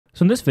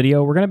So in this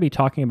video, we're going to be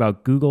talking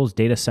about Google's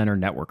data center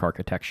network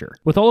architecture.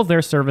 With all of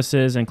their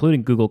services,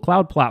 including Google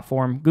Cloud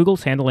Platform,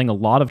 Google's handling a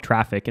lot of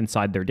traffic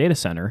inside their data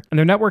center, and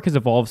their network has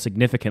evolved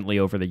significantly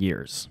over the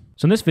years.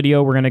 So in this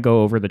video, we're going to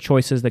go over the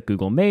choices that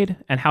Google made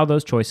and how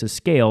those choices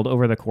scaled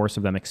over the course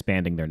of them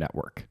expanding their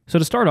network. So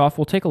to start off,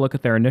 we'll take a look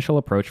at their initial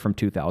approach from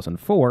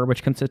 2004,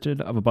 which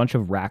consisted of a bunch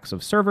of racks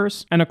of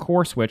servers and a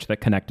core switch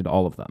that connected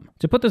all of them.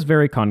 To put this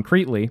very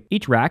concretely,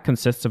 each rack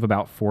consists of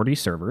about 40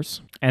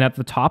 servers, and at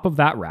the top of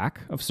that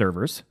rack of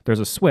servers, there's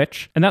a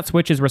switch, and that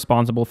switch is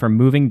responsible for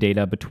moving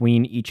data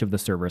between each of the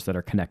servers that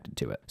are connected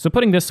to it. So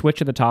putting this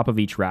switch at the top of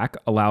each rack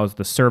allows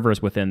the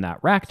servers within that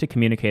rack to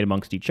communicate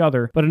amongst each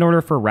other, but in order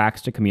for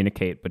racks to communicate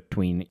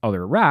between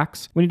other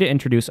racks, we need to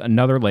introduce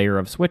another layer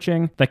of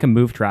switching that can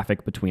move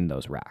traffic between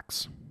those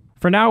racks.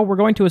 For now, we're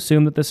going to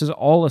assume that this is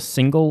all a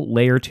single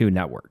layer 2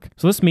 network.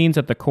 So this means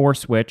that the core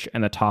switch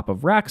and the top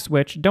of rack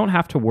switch don't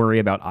have to worry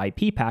about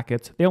IP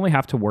packets, they only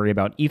have to worry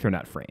about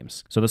Ethernet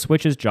frames. So the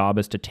switch's job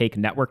is to take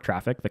network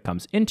traffic that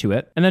comes into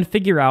it and then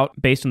figure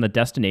out, based on the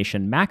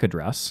destination MAC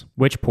address,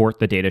 which port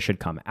the data should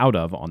come out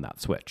of on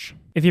that switch.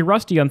 If you're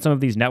rusty on some of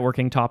these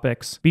networking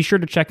topics, be sure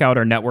to check out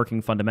our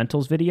networking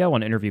fundamentals video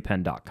on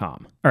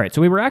interviewpen.com. All right,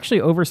 so we were actually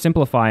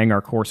oversimplifying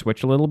our core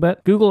switch a little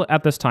bit. Google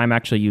at this time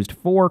actually used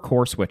 4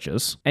 core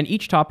switches, and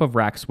each top of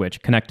rack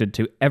switch connected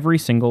to every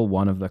single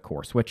one of the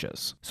core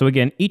switches. So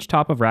again, each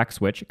top of rack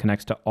switch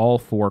connects to all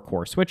 4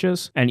 core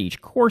switches, and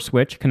each core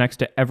switch connects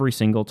to every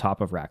single top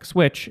of rack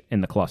switch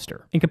in the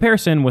cluster. In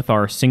comparison with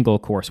our single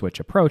core switch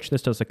approach,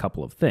 this does a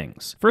couple of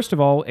things. First of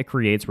all, it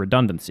creates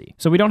redundancy.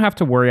 So we don't have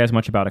to worry as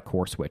much about a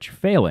core switch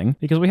failing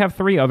because we have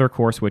 3 other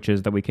core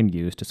switches that we can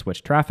use to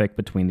switch traffic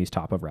between these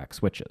top of rack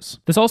switches.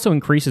 This also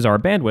increases our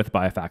bandwidth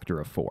by a factor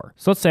of 4.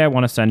 So let's say I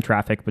want to send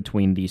traffic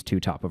between these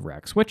 2 top of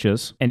rack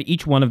switches, and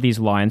each one of these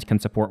lines can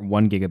support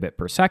 1 gigabit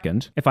per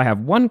second. If I have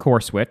 1 core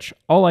switch,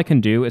 all I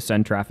can do is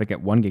send traffic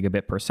at 1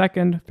 gigabit per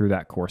second through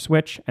that core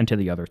switch and to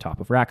the other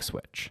top of rack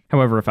switch.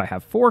 However, if I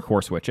have 4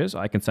 core switches,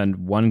 I can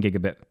send 1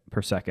 gigabit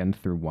per second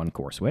through 1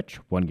 core switch,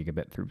 1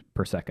 gigabit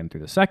per second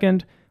through the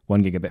second,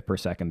 1 gigabit per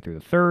second through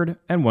the third,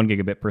 and 1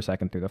 gigabit per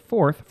second through the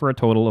fourth, for a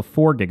total of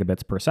 4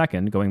 gigabits per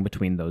second going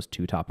between those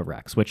 2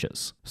 top-of-rack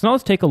switches. So now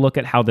let's take a look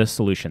at how this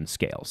solution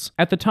scales.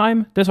 At the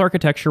time, this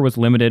architecture was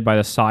limited by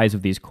the size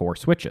of these core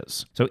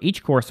switches. So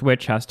each core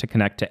switch has to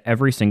connect to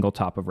every single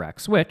top-of-rack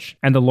switch,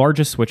 and the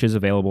largest switches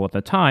available at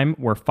the time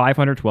were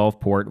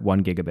 512-port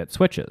 1 gigabit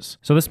switches.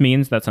 So this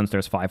means that since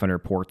there's 500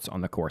 ports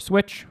on the core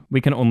switch, we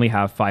can only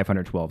have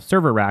 512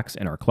 server racks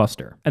in our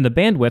cluster. And the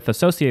bandwidth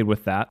associated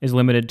with that is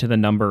limited to the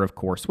number of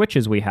core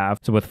switches we have.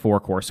 So with 4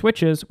 core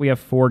switches, we have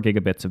 4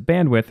 gigabits of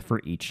bandwidth for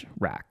each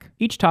rack.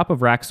 Each top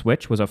of rack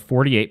switch was a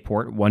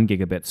 48-port 1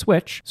 gigabit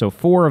switch. So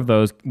 4 of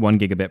those 1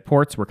 gigabit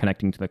ports were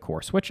connecting to the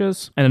core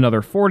switches, and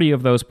another 40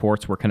 of those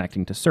ports were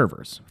connecting to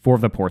servers. 4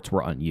 of the ports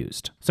were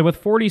unused. So with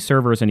 40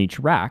 servers in each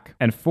rack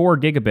and 4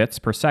 gigabits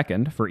per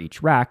second for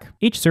each rack,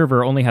 each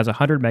server only has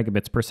 100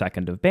 megabits per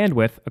second of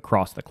bandwidth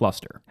across the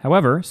cluster.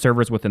 However,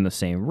 servers within the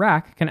same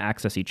rack can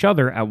access each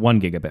other at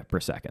 1 gigabit per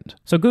second.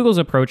 So Google's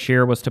approach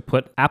here was to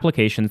put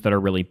applications that are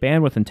really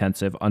bandwidth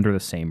intensive under the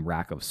same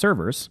rack of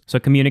servers. So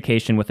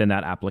communication within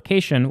that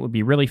application would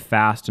be really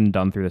fast and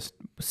done through this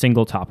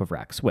single top of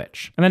rack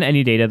switch. And then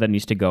any data that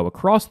needs to go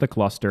across the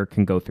cluster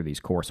can go through these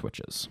core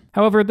switches.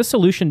 However, this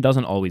solution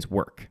doesn't always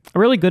work. A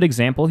really good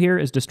example here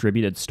is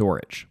distributed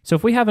storage. So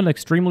if we have an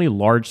extremely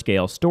large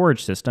scale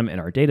storage system in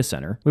our data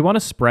center, we want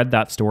to spread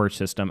that storage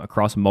system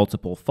across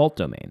multiple fault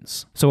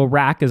domains. So a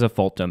rack is a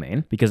fault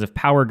domain because if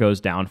power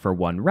goes down for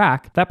one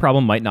rack, that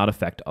problem might not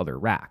affect other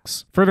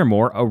racks.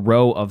 Furthermore, a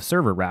row of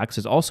server racks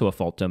is also a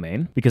fault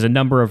domain because a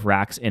number of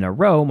racks in a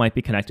row might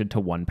be connected to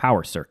one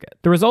power circuit.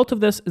 The result of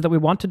this is that we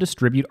want to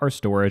distribute our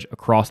storage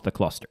across the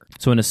cluster.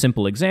 So in a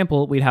simple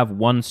example, we'd have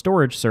one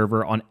storage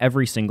server on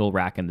every single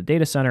rack in the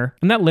data center,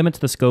 and that limits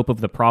the scope of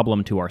the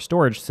problem to our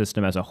storage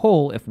system as a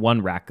whole if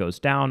one rack goes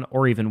down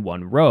or even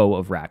one row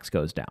of racks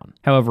goes down.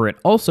 However, it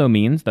also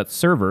means that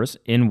servers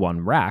in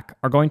one rack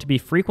are going to be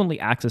frequently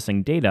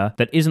accessing data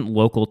that isn't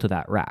local to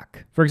that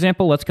rack. For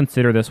example, let's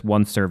consider this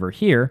one server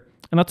here,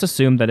 and let's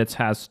assume that it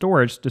has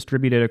storage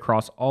distributed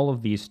across all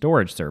of these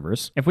storage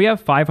servers. If we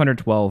have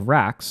 512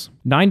 racks,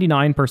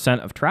 99%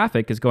 of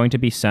traffic is going to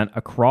be sent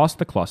across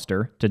the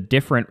cluster to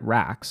different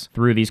racks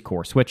through these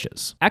core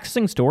switches.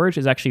 Accessing storage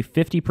is actually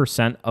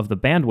 50% of the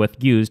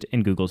bandwidth used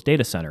in Google's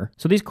data center,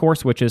 so these core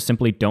switches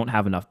simply don't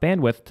have enough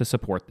bandwidth to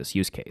support this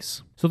use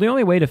case. So the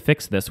only way to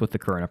fix this with the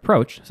current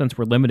approach, since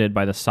we're limited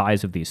by the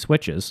size of these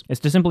switches, is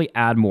to simply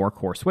add more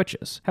core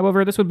switches.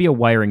 However, this would be a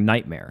wiring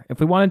nightmare. If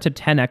we wanted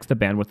to 10x the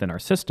bandwidth in our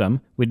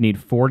system, we'd need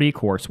 40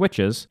 core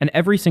switches, and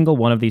every single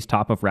one of these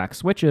top-of-rack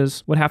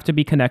switches would have to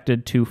be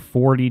connected to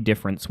 40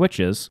 different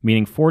switches,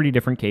 meaning 40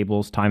 different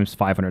cables times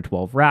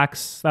 512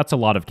 racks. That's a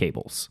lot of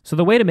cables. So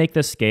the way to make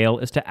this scale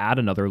is to add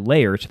another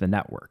layer to the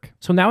network.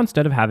 So now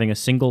instead of having a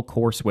single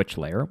core switch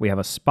layer, we have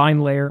a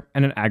spine layer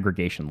and an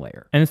aggregation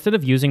layer. And instead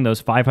of using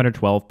those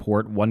 512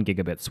 port 1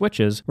 gigabit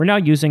switches, we're now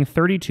using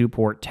 32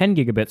 port 10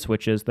 gigabit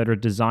switches that are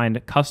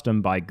designed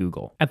custom by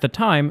Google. At the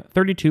time,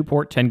 32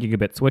 port 10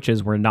 gigabit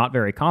switches were not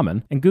very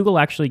common, and Google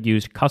actually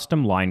used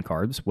custom line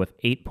cards with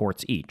 8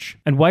 ports each,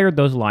 and wired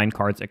those line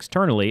cards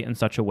externally in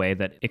such a way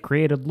that it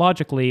created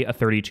logically a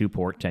 32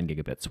 port 10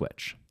 gigabit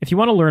switch. If you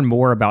want to learn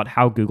more about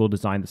how Google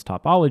designed this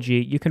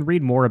topology, you can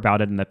read more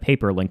about it in the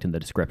paper linked in the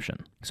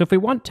description. So if we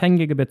want 10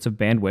 gigabits of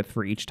bandwidth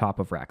for each top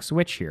of rack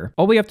switch here,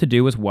 all we have to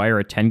do is wire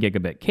a 10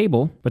 gigabit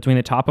cable between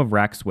the top of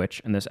rack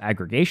switch and this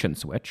aggregation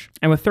switch,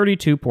 and with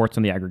 32 ports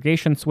on the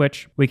aggregation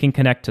switch, we can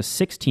connect to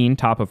 16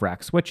 top of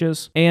rack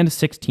switches and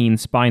 16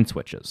 spine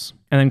switches.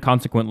 And then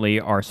consequently,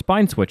 our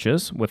spine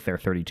switches, with their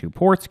 32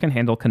 ports, can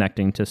handle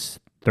connecting to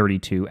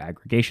 32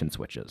 aggregation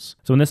switches.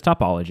 So in this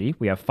topology,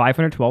 we have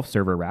 512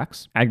 server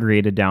racks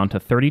aggregated down to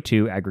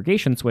 32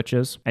 aggregation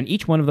switches, and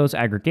each one of those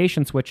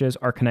aggregation switches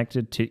are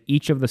connected to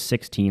each of the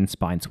 16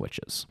 spine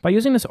switches. By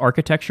using this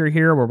architecture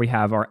here, where we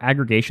have our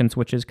aggregation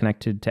switches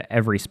connected to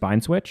every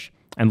spine switch,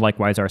 and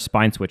likewise our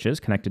spine switches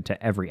connected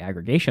to every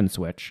aggregation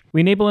switch,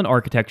 we enable an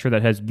architecture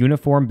that has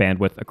uniform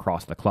bandwidth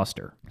across the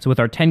cluster. So with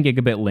our 10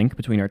 gigabit link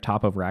between our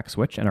top of rack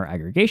switch and our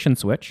aggregation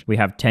switch, we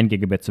have 10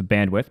 gigabits of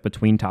bandwidth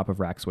between top of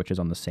rack switches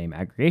on the same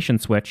aggregation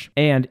switch,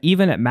 and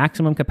even at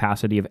maximum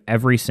capacity of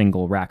every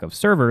single rack of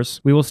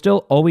servers, we will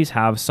still always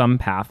have some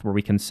path where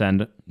we can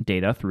send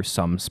data through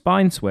some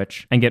spine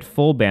switch and get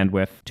full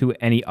bandwidth to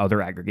any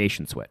other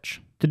aggregation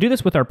switch. To do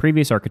this with our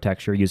previous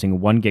architecture using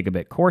 1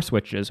 gigabit core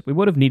switches, we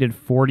would have needed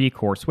 40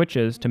 core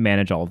switches to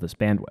manage all of this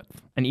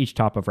bandwidth, and each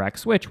top of rack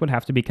switch would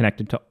have to be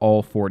connected to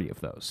all 40 of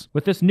those.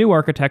 With this new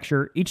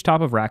architecture, each top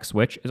of rack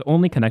switch is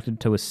only connected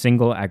to a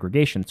single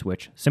aggregation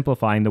switch,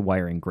 simplifying the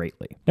wiring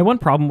greatly. Now, one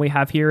problem we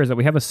have here is that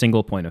we have a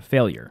single point of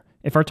failure.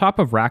 If our top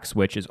of rack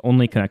switch is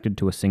only connected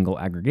to a single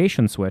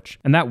aggregation switch,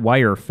 and that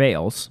wire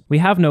fails, we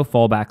have no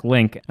fallback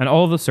link, and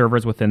all of the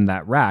servers within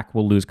that rack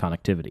will lose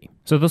connectivity.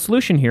 So the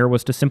solution here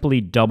was to simply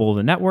double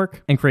the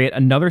network and create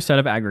another set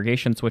of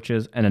aggregation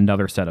switches and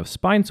another set of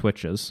spine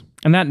switches,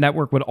 and that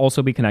network would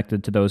also be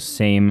connected to those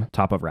same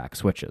top of rack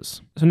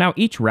switches. So now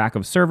each rack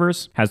of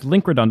servers has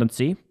link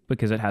redundancy,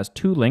 because it has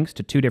 2 links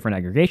to 2 different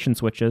aggregation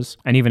switches,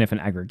 and even if an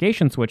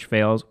aggregation switch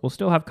fails, we'll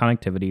still have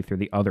connectivity through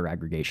the other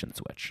aggregation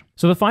switch.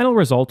 So the final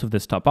result of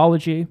this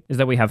topology is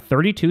that we have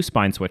 32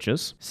 spine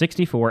switches,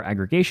 64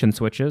 aggregation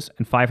switches,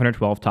 and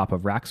 512 top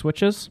of rack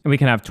switches, and we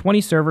can have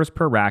 20 servers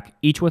per rack,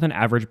 each with an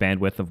average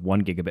bandwidth of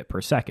 1 gigabit per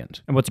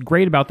second. And what's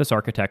great about this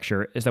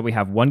architecture is that we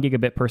have 1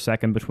 gigabit per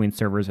second between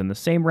servers in the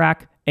same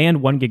rack,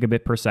 and 1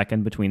 gigabit per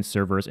second between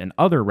servers in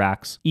other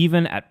racks,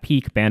 even at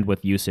peak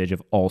bandwidth usage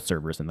of all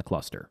servers in the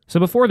cluster. So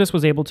before this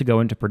was able to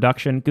go into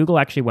production, Google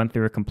actually went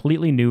through a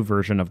completely new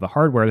version of the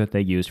hardware that they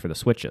used for the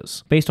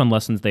switches, based on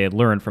lessons they had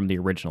learned from the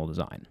original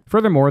design.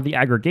 Furthermore, the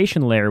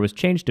aggregation layer was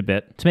changed a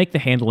bit to make the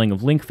handling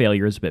of link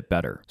failures a bit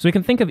better. So we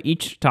can think of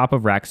each top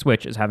of rack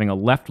switch as having a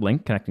left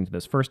link connecting to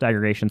this first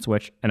aggregation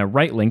switch and a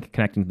right link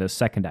connecting to this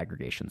second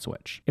aggregation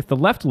switch. If the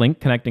left link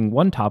connecting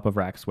one top of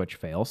rack switch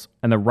fails,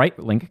 and the right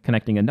link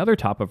connecting another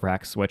top of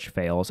rack switch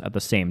fails at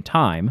the same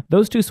time,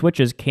 those two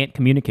switches can't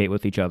communicate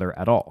with each other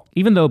at all.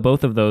 Even though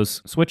both of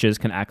those switches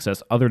can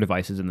access other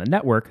devices in the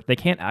network, they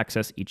can't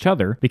access each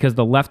other because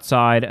the left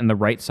side and the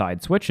right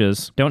side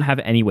switches don't have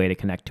any way to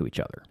connect to each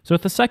other. So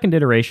with the second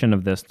iteration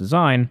of this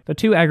design, the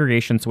 2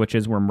 aggregation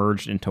switches were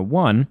merged into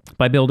one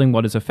by building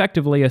what is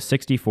effectively a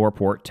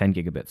 64-port 10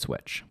 gigabit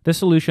switch. This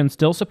solution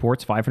still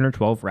supports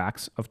 512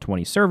 racks of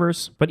 20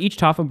 servers, but each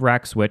top of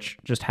rack switch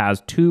just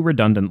has 2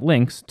 redundant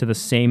links to the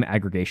same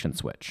aggregation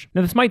switch.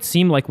 Now this might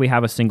seem like we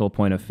have a single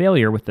point of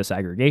failure with this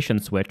aggregation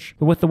switch,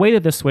 but with the way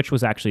that this switch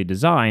was actually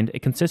designed,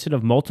 it consisted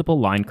of multiple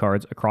line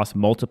cards across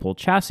multiple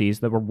chassis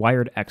that were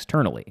wired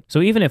externally.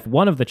 So even if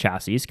one of the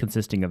chassis,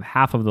 consisting of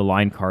half of the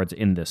line cards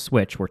in this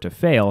switch, were to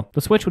fail,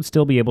 the switch would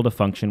still be able to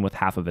function with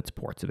half of its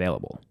ports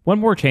available. One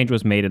more change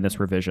was made in this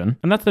revision,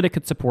 and that's that it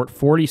could support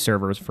 40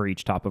 servers for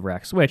each top of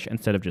rack switch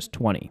instead of just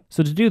 20.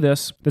 So to do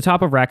this, the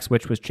top of rack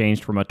switch was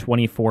changed from a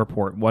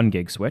 24-port 1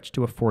 gig switch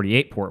to a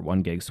 48-port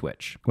 1 gig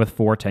switch, with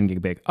 4 10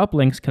 gigabit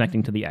uplinks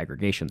connecting to the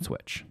aggregation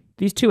switch.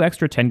 These 2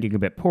 extra 10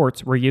 gigabit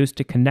ports were used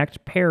to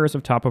connect pairs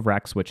of top of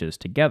rack switches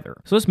together.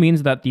 So this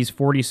means that these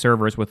 40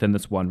 servers within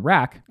this one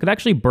rack could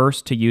actually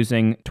burst to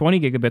using 20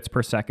 gigabits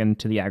per second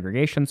to the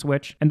aggregation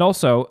switch, and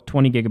also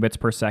 20 gigabits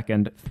per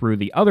second through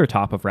the other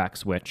top of rack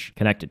switch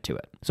connected to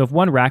it. So if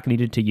one rack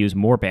needed to use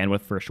more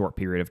bandwidth for a short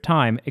period of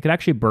time, it could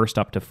actually burst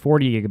up to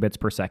 40 gigabits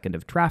per second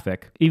of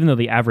traffic, even though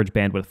the average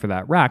bandwidth for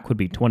that rack would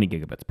be 20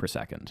 gigabits per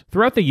second.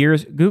 Throughout the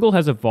years, Google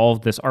has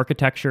evolved this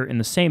architecture in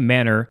the same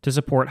manner to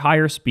support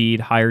higher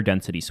speed, higher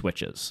density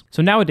switches.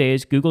 So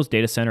nowadays, Google's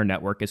data center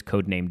network is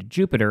codenamed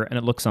Jupyter, and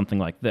it looks something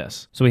like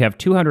this. So we have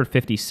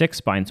 256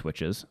 spine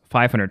switches,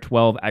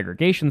 512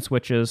 aggregation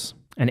switches,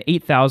 and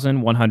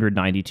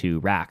 8,192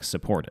 racks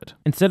supported.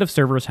 Instead of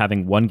servers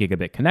having 1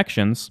 gigabit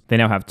connections, they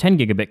now have 10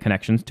 gigabit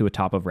connections to a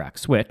top-of-rack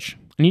switch,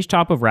 and each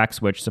top-of-rack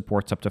switch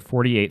supports up to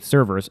 48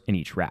 servers in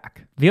each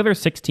rack. The other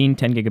 16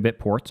 10 gigabit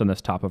ports on this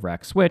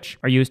top-of-rack switch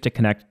are used to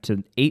connect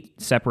to 8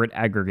 separate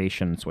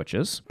aggregation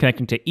switches,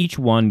 connecting to each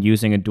one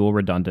using a dual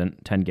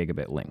redundant 10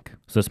 gigabit link.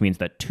 So this means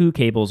that 2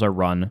 cables are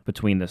run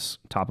between this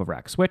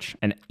top-of-rack switch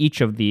and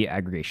each of the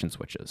aggregation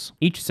switches.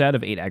 Each set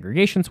of 8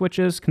 aggregation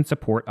switches can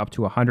support up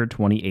to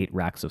 128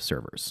 racks of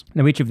servers.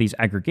 Now each of these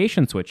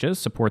aggregation switches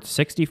supports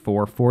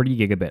 64 40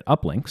 gigabit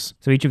uplinks,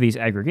 so each of these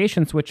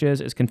aggregation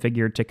switches is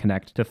configured to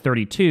connect to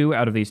 32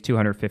 out of these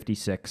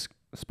 256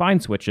 spine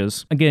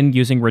switches, again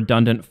using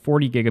redundant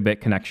 40 gigabit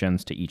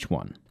connections to each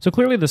one. So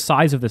clearly the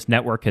size of this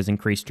network has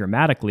increased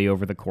dramatically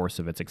over the course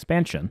of its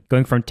expansion,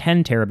 going from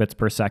 10 terabits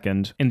per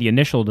second in the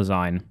initial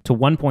design to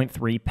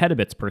 1.3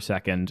 petabits per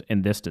second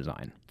in this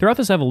design. Throughout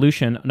this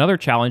evolution, another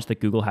challenge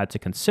that Google had to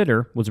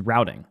consider was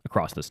routing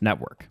across this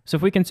network. So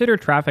if we consider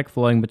traffic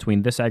flowing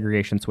between this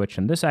aggregation switch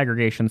and this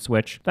aggregation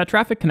switch, that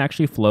traffic can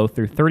actually flow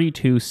through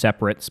 32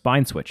 separate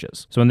spine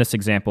switches. So in this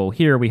example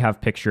here, we have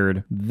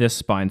pictured this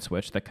spine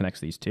switch that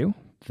connects these two,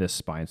 this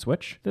spine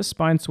switch,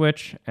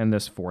 and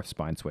this fourth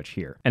spine switch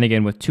here. And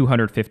again, with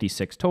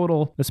 256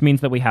 total, this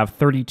means that we have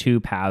 32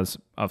 paths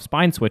of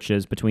spine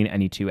switches between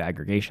any two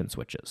aggregation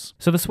switches.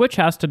 So the switch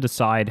has to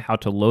decide how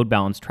to load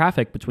balance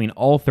traffic between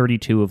all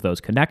 32 of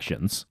those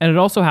connections, and it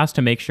also has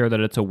to make sure that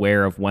it's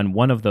aware of when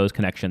one of those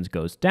connections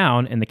goes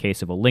down in the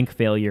case of a link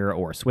failure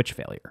or a switch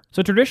failure.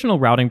 So traditional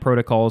routing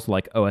protocols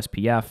like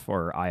OSPF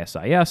or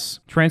ISIS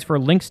transfer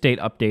link state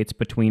updates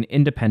between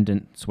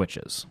independent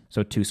switches.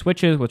 So 2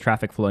 switches with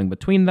traffic flowing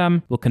between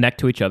them will connect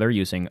to each other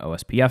using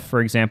OSPF,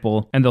 for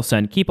example, and they'll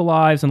send keep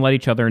alives and let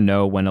each other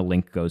know when a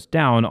link goes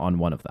down on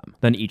one of them.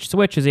 Then each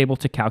switch is able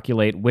to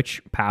calculate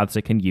which paths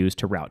it can use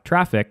to route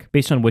traffic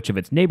based on which of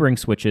its neighboring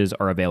switches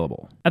are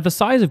available. At the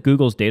size of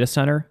Google's data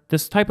center,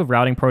 this type of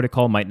routing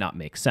protocol might not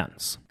make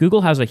sense.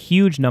 Google has a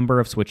huge number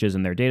of switches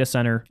in their data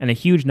center and a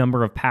huge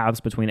number of paths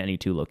between any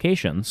two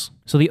locations,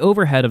 so the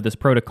overhead of this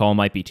protocol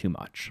might be too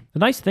much. The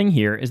nice thing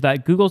here is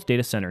that Google's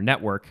data center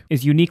network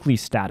is uniquely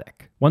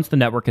static. Once the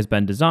network has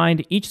been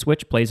designed, each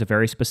switch plays a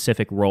very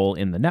specific role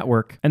in the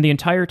network, and the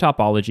entire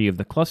topology of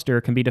the cluster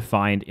can be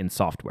defined in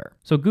software.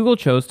 So Google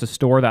chose to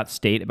store that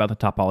state about the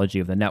topology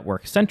of the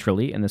network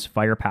centrally in this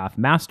FirePath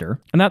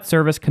master, and that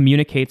service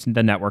communicates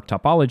the network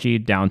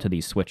topology down to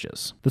these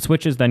switches. The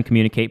switches then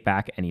communicate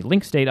back any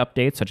link state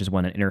updates, such as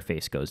when an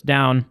interface goes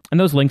down, and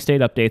those link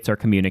state updates are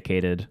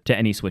communicated to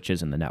any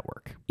switches in the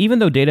network. Even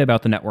though data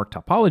about the network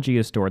topology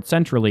is stored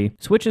centrally,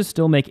 switches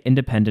still make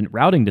independent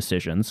routing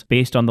decisions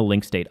based on the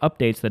link state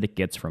updates that it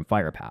gets from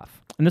FirePath.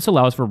 And this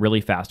allows for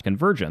really fast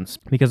convergence,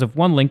 because if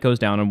one link goes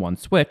down on one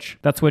switch,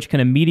 that switch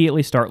can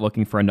immediately start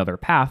looking for another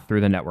path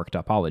through the network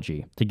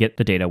topology to get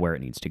the data where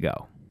it needs to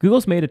go.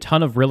 Google's made a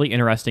ton of really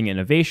interesting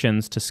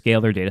innovations to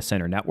scale their data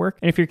center network,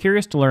 and if you're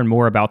curious to learn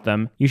more about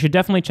them, you should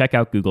definitely check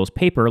out Google's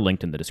paper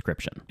linked in the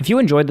description. If you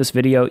enjoyed this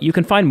video, you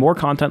can find more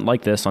content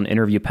like this on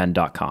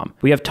interviewpen.com.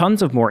 We have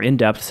tons of more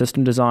in-depth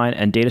system design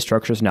and data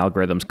structures and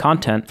algorithms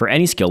content for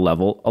any skill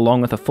level,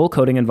 along with a full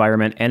coding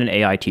environment and an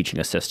AI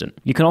teaching assistant.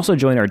 You can also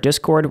join our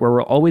Discord, where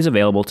we're always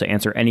available to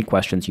answer any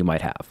questions you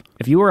might have.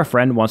 If you or a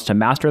friend wants to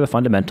master the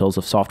fundamentals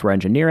of software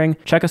engineering,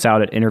 check us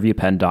out at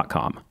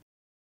interviewpen.com.